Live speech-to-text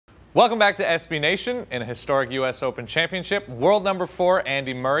Welcome back to SB Nation. In a historic U.S. Open championship, world number 4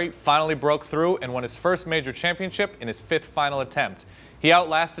 Andy Murray finally broke through and won his first major championship in his 5th final attempt. He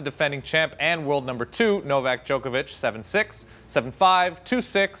outlasted defending champ and world number 2 Novak Djokovic 7-6, 7-5,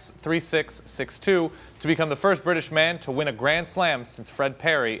 2-6, 3-6, 6-2 to become the first British man to win a Grand Slam since Fred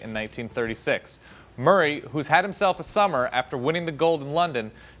Perry in 1936. Murray, who's had himself a summer after winning the gold in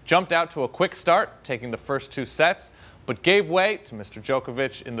London, jumped out to a quick start, taking the first 2 sets, but gave way to Mr.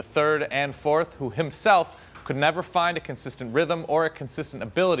 Djokovic in the 3rd and 4th, who himself could never find a consistent rhythm or a consistent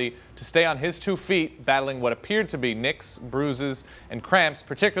ability to stay on his 2 feet, battling what appeared to be nicks, bruises, and cramps,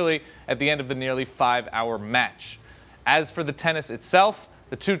 particularly at the end of the nearly 5-hour match. As for the tennis itself,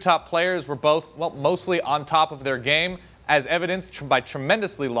 the 2 top players were both, mostly on top of their game, as evidenced by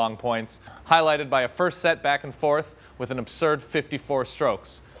tremendously long points, highlighted by a first set back and forth with an absurd 54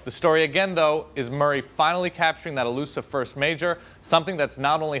 strokes. The story again, though, is Murray finally capturing that elusive first major, something that's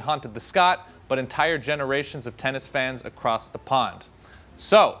not only haunted the Scot, but entire generations of tennis fans across the pond.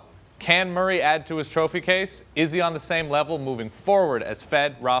 So, can Murray add to his trophy case? Is he on the same level moving forward as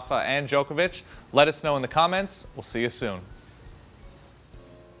Fed, Rafa, and Djokovic? Let us know in the comments. We'll see you soon.